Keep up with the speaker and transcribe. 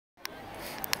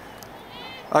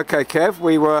Okay,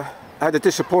 Kev, had a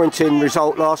disappointing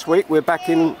result last week. We're back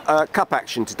in cup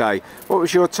action today. What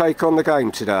was your take on the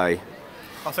game today?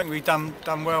 I think we've done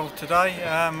well today.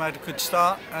 Had a good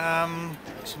start.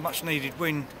 It's a much needed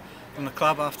win from the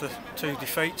club after 2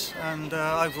 defeats, and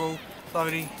overall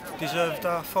thoroughly deserved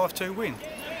a 5-2 win.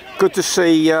 Good to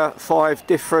see 5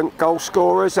 different goal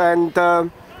scorers, and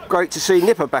great to see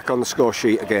Nipper back on the score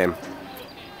sheet again.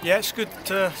 Yeah, it's good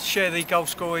to share the goal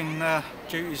scoring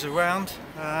duties around,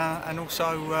 and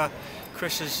also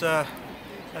Chris has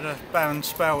had a barren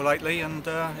spell lately, and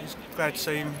he's glad to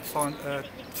see him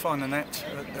find the net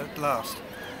at last.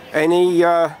 Any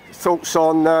thoughts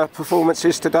on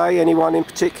performances today? Anyone in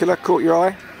particular caught your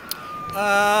eye?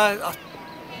 I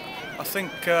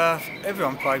think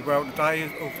everyone played well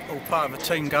today, all part of a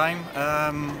team game.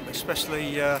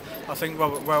 Especially, I think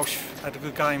Robert Welsh had a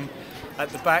good game at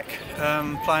the back,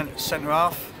 playing at centre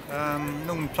half.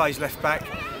 Normally plays left back,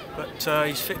 but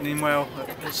he's fitting in well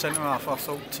at centre half. I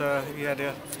thought he had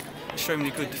an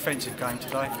extremely good defensive game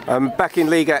today. Back in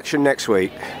league action next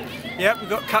week? Yeah, we've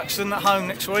got Cuxton at home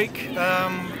next week. We've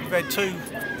had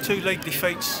two league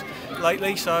defeats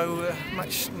lately, so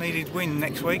much needed win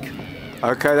next week.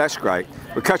 Okay, that's great.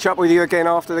 We'll catch up with you again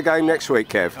after the game next week,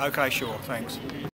 Kev. Okay, sure, thanks.